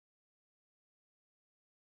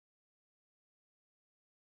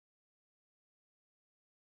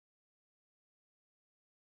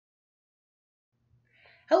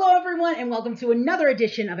Hello, everyone, and welcome to another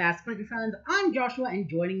edition of Ask Clint Sons. I'm Joshua, and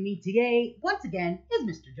joining me today, once again, is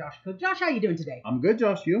Mr. Josh Cook. Josh, how you doing today? I'm good,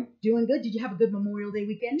 Josh. You? Doing good. Did you have a good Memorial Day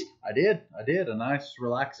weekend? I did. A nice,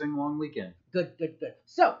 relaxing, long weekend. Good.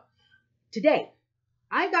 So, today,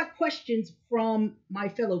 I got questions from my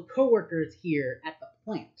fellow coworkers here at the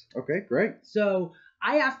plant. Okay, great. So,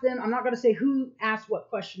 I asked them, I'm not going to say who asked what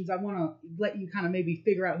questions. I want to let you kind of maybe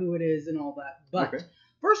figure out who it is and all that. But Okay.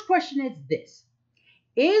 First question is this.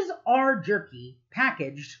 Is our jerky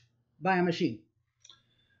packaged by a machine?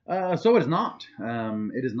 So it is not.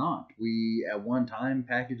 It is not. We at one time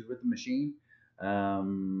packaged with the machine,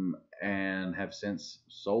 and have since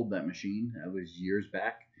sold that machine. That was years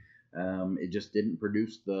back. It just didn't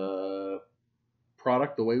produce the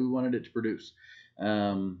product the way we wanted it to produce.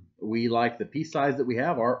 We like the piece size that we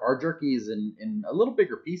have. Our jerky is in a little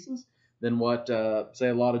bigger pieces than what say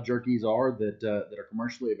a lot of jerkies are that are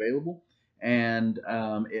commercially available. And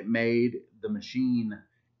it made the machine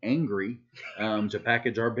angry to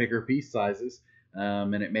package our bigger piece sizes,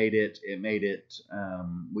 and it made it.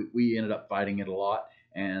 We ended up fighting it a lot,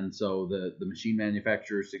 and so the machine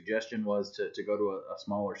manufacturer's suggestion was to go to a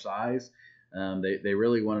smaller size. They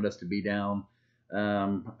really wanted us to be down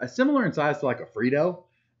a similar in size to like a Frito,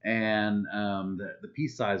 and the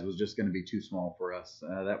piece size was just going to be too small for us.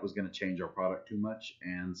 That was going to change our product too much,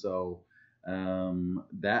 and so.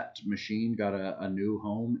 That machine got a new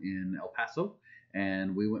home in El Paso,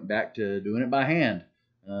 and we went back to doing it by hand,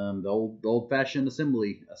 the old-fashioned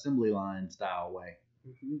assembly line style way.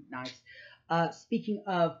 Nice. Speaking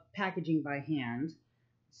of packaging by hand,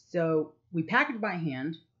 so we package by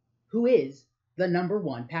hand. Who is the number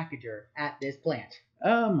one packager at this plant?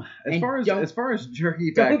 As far as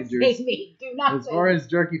jerky Don't packagers, say me. Do not as say far me. as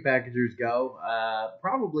jerky packagers go,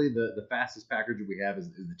 probably the fastest packager we have is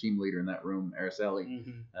the team leader in that room, Araceli.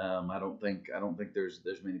 Mm-hmm. I don't think there's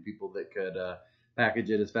many people that could package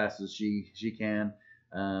it as fast as she can.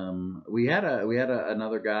 We had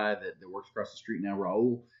another guy that works across the street now,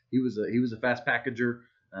 Raul. He was a fast packager.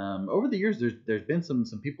 Over the years, there's been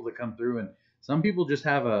some people that come through, and some people just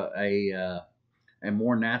have a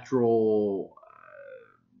more natural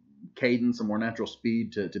cadence, a more natural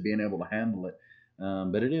speed to being able to handle it.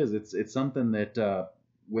 But it's something that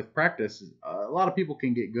with practice, a lot of people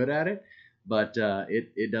can get good at it, but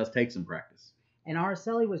it does take some practice. And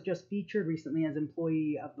Araceli was just featured recently as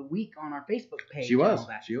Employee of the Week on our Facebook page. She was,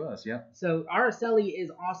 yeah. So Araceli is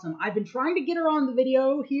awesome. I've been trying to get her on the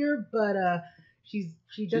video here, but she's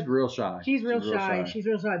real shy. She's real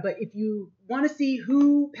shy. But if you want to see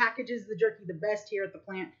who packages the jerky the best here at the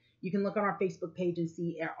plant, you can look on our Facebook page and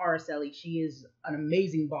see Araceli. She is an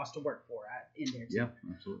amazing boss to work for in there too. Yeah,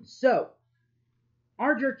 absolutely. So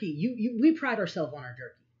our jerky, we pride ourselves on our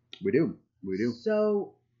jerky. We do.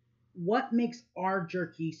 So what makes our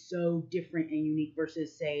jerky so different and unique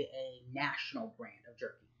versus, say, a national brand of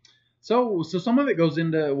jerky? So some of it goes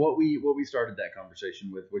into what we started that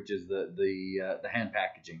conversation with, which is the hand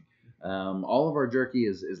packaging. All of our jerky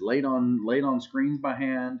is laid on screens by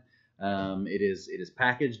hand. It is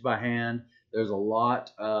packaged by hand. There's a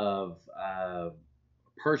lot of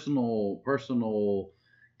personal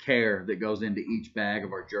care that goes into each bag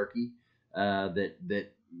of our jerky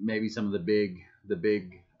that maybe some of the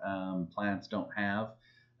big plants don't have.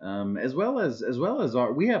 As well as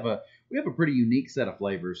we have a pretty unique set of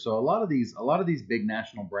flavors. So a lot of these big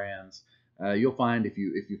national brands, you'll find if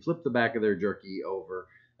you flip the back of their jerky over.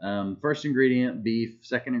 First ingredient, beef.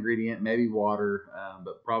 Second ingredient, maybe water,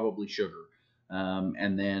 but probably sugar.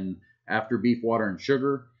 And then after beef, water, and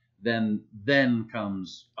sugar, then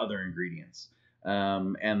comes other ingredients.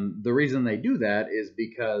 And the reason they do that is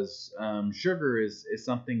because sugar is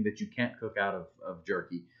something that you can't cook out of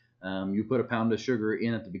jerky. You put a pound of sugar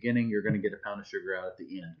in at the beginning, you're going to get a pound of sugar out at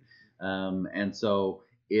the end. And so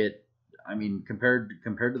compared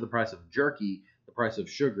to the price of jerky, the price of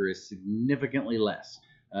sugar is significantly less.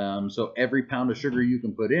 So every pound of sugar you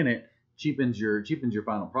can put in it cheapens your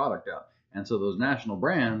final product out. And so those national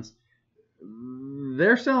brands,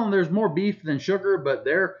 they're selling. There's more beef than sugar, but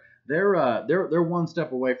they're one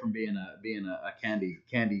step away from being a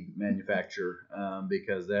candy manufacturer,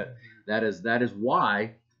 because that is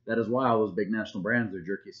why all those big national brands, their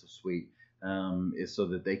jerky is so sweet, is so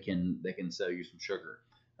that they can sell you some sugar.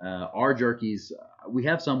 Our jerkies, we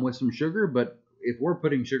have some with some sugar, but if we're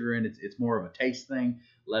putting sugar in, it's more of a taste thing,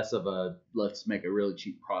 less of a let's make a really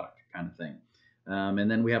cheap product kind of thing. And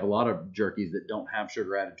then we have a lot of jerkies that don't have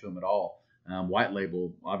sugar added to them at all. White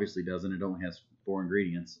Label obviously doesn't. It only has 4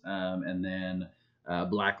 ingredients. And then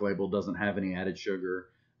Black Label doesn't have any added sugar.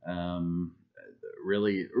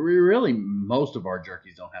 really, most of our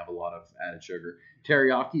jerkies don't have a lot of added sugar.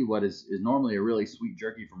 Teriyaki, what is normally a really sweet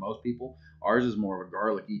jerky for most people, ours is more of a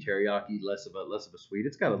garlicky teriyaki, less of a sweet.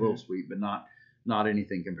 It's got a little sweet, but not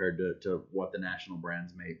anything compared to what the national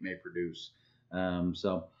brands may produce.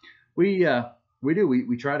 So we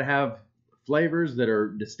try to have flavors that are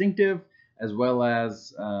distinctive, as well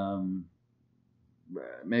as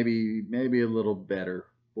maybe a little better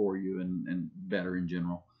for you and better in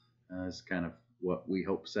general. Is kind of what we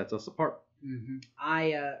hope sets us apart.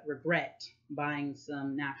 I regret buying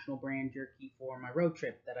some national brand jerky for my road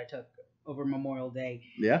trip that I took over Memorial Day.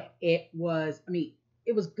 Yeah. It was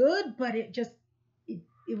good, but it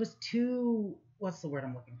was too, what's the word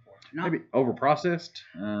I'm looking for? Maybe over processed.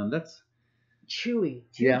 That's chewy.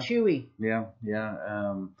 Chewy. Yeah.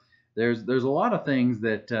 There's a lot of things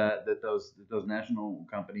that those national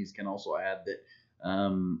companies can also add that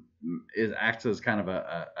acts as kind of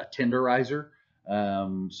a tenderizer.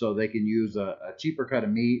 So they can use a cheaper cut of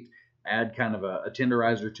meat, add kind of a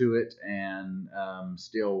tenderizer to it, and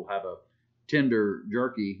still have a tender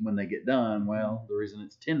jerky when they get done. Well, the reason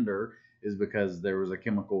it's tender is because there was a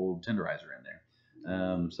chemical tenderizer in there.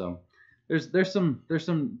 So there's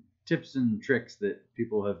some tips and tricks that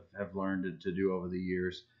people have learned to do over the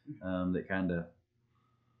years that kind of,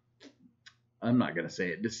 I'm not going to say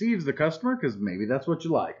it deceives the customer, because maybe that's what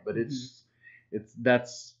you like, but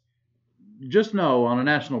that's just know on a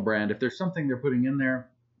national brand, if there's something they're putting in there,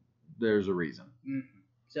 there's a reason.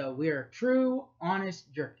 So we're true,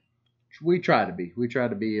 honest jerky. We try to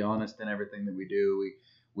be honest in everything that we do.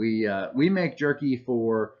 We make jerky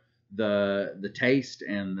for the taste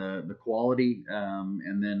and the quality,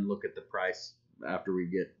 and then look at the price after we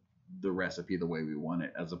get the recipe the way we want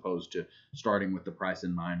it, as opposed to starting with the price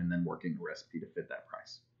in mind and then working a recipe to fit that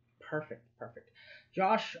price. Perfect.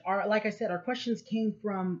 Josh, like I said, our questions came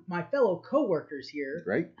from my fellow coworkers here.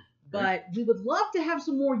 Great. But we would love to have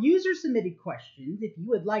some more user-submitted questions. If you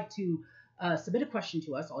would like to submit a question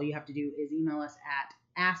to us, all you have to do is email us at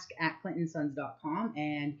ask@clintonsons.com,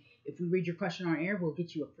 and if we read your question on air, we'll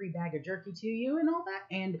get you a free bag of jerky to you and all that.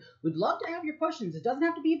 And we'd love to have your questions. It doesn't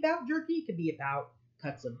have to be about jerky. It could be about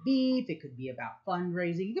cuts of beef. It could be about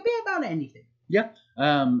fundraising. It could be about anything. Yeah.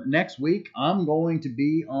 Next week, I'm going to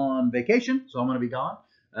be on vacation, so I'm going to be gone.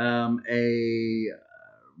 A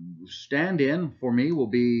stand-in for me will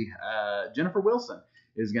be Jennifer Wilson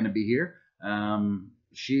is going to be here.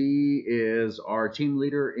 She is our team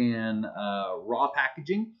leader in raw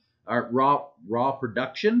packaging, raw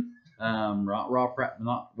production. They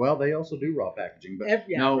also do raw packaging, but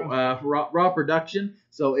raw production.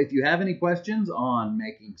 So if you have any questions on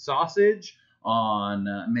making sausage, on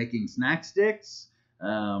making snack sticks,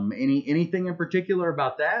 anything in particular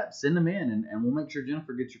about that, send them in, and we'll make sure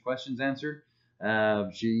Jennifer gets your questions answered.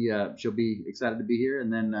 She'll be excited to be here,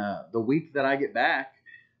 and then the week that I get back,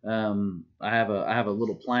 I have a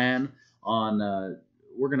little plan on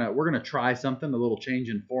we're gonna try something, a little change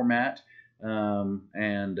in format.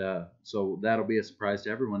 So that'll be a surprise to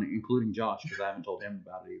everyone, including Josh, because I haven't told him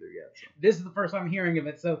about it either yet. So. This is the first I'm hearing of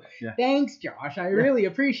it, so Thanks, Josh. I really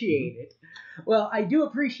appreciate it. Well, I do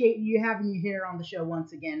appreciate having you here on the show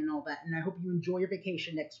once again and all that, and I hope you enjoy your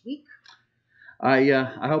vacation next week. I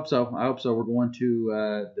hope so. We're going to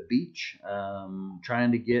the beach,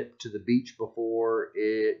 trying to get to the beach before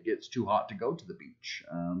it gets too hot to go to the beach.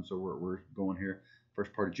 So we're going here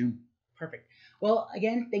first part of June. Perfect. Well,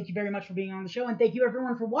 again, thank you very much for being on the show, and thank you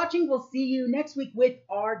everyone for watching. We'll see you next week with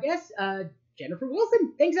our guest, Jennifer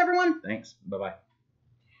Wilson. Thanks, everyone. Thanks. Bye-bye.